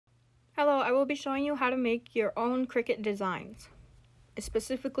Hello, I will be showing you how to make your own Cricut designs,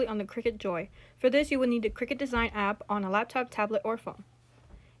 specifically on the Cricut Joy. For this, you will need the Cricut Design app on a laptop, tablet, or phone,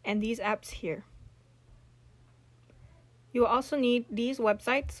 and these apps here. You will also need these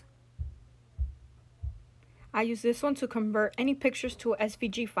websites. I use this one to convert any pictures to a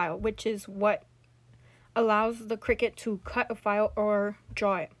SVG file, which is what allows the Cricut to cut a file or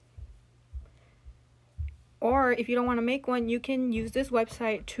draw it. Or if you don't want to make one, you can use this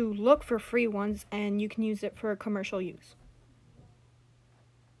website to look for free ones, and you can use it for commercial use.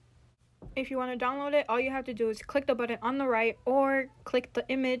 If you want to download it, all you have to do is click the button on the right or click the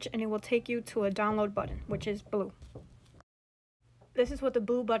image and it will take you to a download button, which is blue. This is what the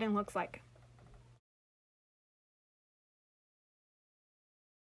blue button looks like.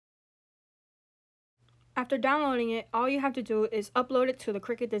 After downloading it, all you have to do is upload it to the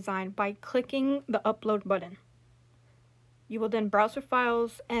Cricut design by clicking the upload button. You will then browse for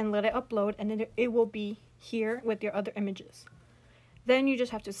files and let it upload, and then it will be here with your other images. Then you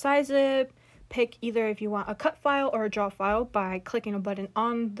just have to size it, pick either if you want a cut file or a draw file by clicking a button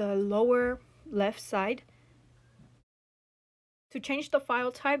on the lower left side. To change the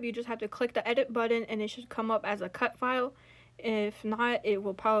file type, you just have to click the edit button and it should come up as a cut file. If not, it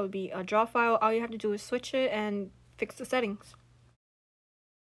will probably be a draw file. All you have to do is switch it and fix the settings.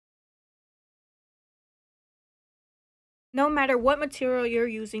 No matter what material you're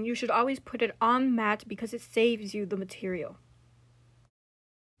using, you should always put it on matte because it saves you the material.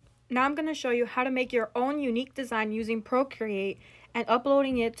 Now I'm going to show you how to make your own unique design using Procreate and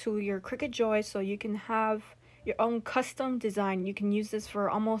uploading it to your Cricut Joy so you can have your own custom design. You can use this for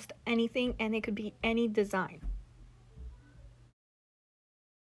almost anything and it could be any design.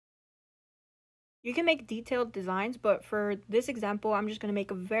 You can make detailed designs, but for this example, I'm just going to make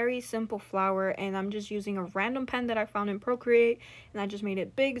a very simple flower, and I'm just using a random pen that I found in Procreate, and I just made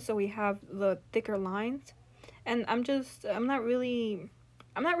it big so we have the thicker lines. And I'm not really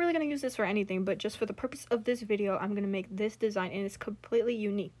going to use this for anything, but just for the purpose of this video, I'm going to make this design, and it's completely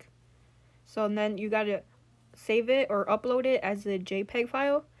unique. So then you got to save it or upload it as a JPEG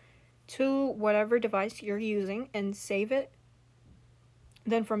file to whatever device you're using and save it.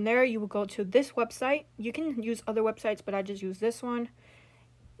 Then from there, you will go to this website. You can use other websites, but I just use this one.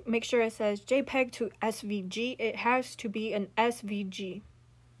 Make sure it says JPEG to SVG. It has to be an SVG.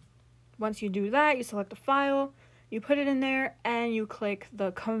 Once you do that, you select the file, you put it in there, and you click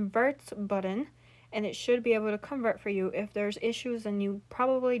the convert button, and it should be able to convert for you. If there's issues, then you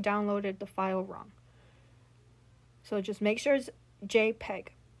probably downloaded the file wrong. So just make sure it's JPEG.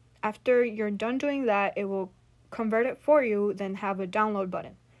 After you're done doing that, it will convert it for you, then have a download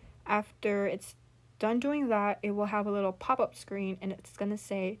button. After it's done doing that, it will have a little pop-up screen and it's going to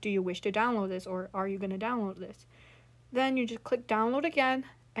say, do you wish to download this, or are you going to download this? Then you just click download again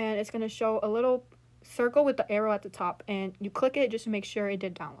and it's going to show a little circle with the arrow at the top, and you click it just to make sure it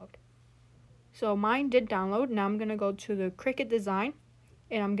did download. So mine did download. Now I'm going to go to the Cricut design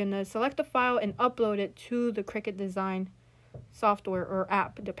and I'm going to select the file and upload it to the Cricut design software or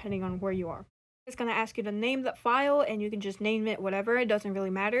app, depending on where you are. It's going to ask you to name that file, and you can just name it whatever. It doesn't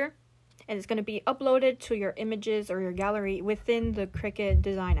really matter. And it's going to be uploaded to your images or your gallery within the Cricut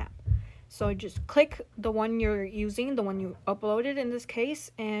design app. So just click the one you're using, the one you uploaded in this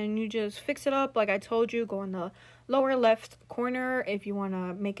case, and you just fix it up like I told you. Go in the lower left corner if you want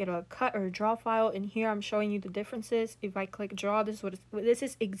to make it a cut or draw file. And here I'm showing you the differences. If I click draw, this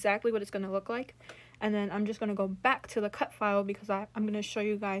is exactly what it's going to look like. And then I'm just going to go back to the cut file because I'm going to show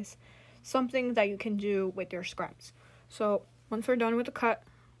you guys something that you can do with your scraps. So once we're done with the cut,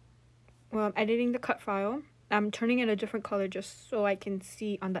 I'm editing the cut file. I'm turning it a different color just so I can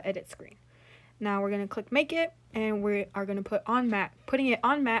see on the edit screen. Now we're going to click make it, and we are going to put on matte. Putting it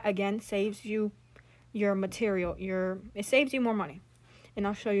on matte again saves you your material. It saves you more money. And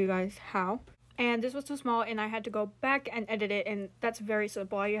I'll show you guys how. And this was too small and I had to go back and edit it, and that's very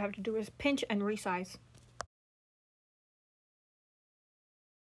simple. All you have to do is pinch and resize.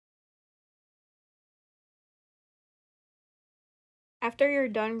 After you're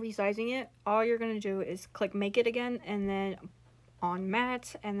done resizing it, all you're going to do is click make it again and then on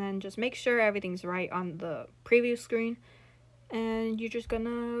matte, and then just make sure everything's right on the preview screen. And you're just going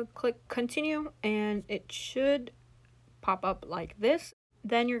to click continue and it should pop up like this.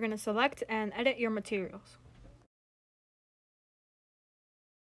 Then you're going to select and edit your materials.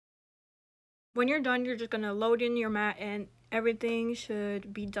 When you're done, you're just going to load in your matte and everything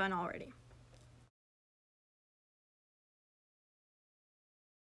should be done already.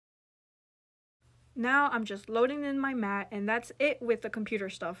 Now I'm just loading in my matte, and that's it with the computer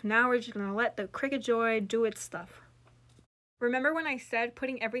stuff. Now we're just going to let the Cricut Joy do its stuff. Remember when I said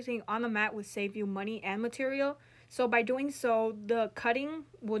putting everything on the mat would save you money and material? So by doing so, the cutting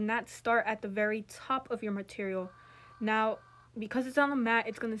will not start at the very top of your material. Now, because it's on the mat,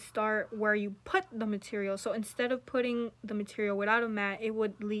 it's going to start where you put the material. So instead of putting the material without a mat, it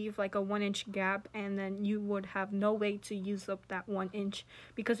would leave like a 1-inch gap, and then you would have no way to use up that 1 inch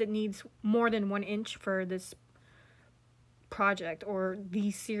because it needs more than 1 inch for this project or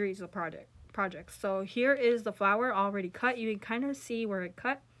these series of projects. So here is the flower already cut. You can kind of see where it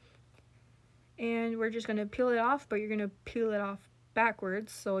cut. And we're just going to peel it off, but you're going to peel it off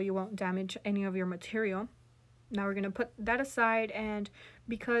backwards so you won't damage any of your material. Now we're going to put that aside, and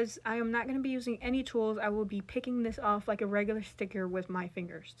because I am not going to be using any tools, I will be picking this off like a regular sticker with my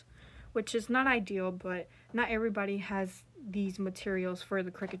fingers, which is not ideal, but not everybody has these materials for the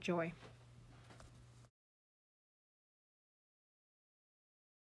Cricut Joy.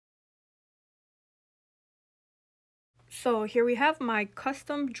 So here we have my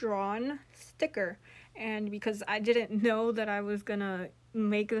custom drawn sticker, and because I didn't know that I was gonna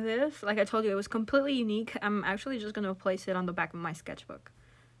make this, like I told you, it was completely unique. I'm actually just gonna place it on the back of my sketchbook.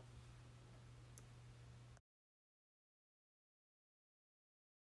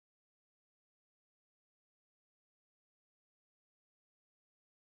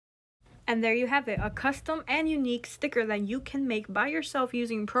 And there you have it, a custom and unique sticker that you can make by yourself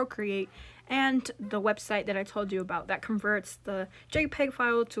using Procreate and the website that I told you about that converts the JPEG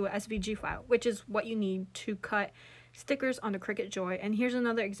file to a SVG file, which is what you need to cut stickers on the Cricut Joy. And here's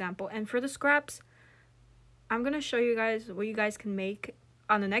another example. And for the scraps, I'm going to show you guys what you guys can make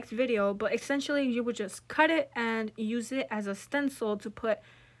on the next video, but essentially you would just cut it and use it as a stencil to put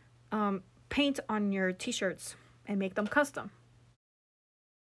paint on your t-shirts and make them custom.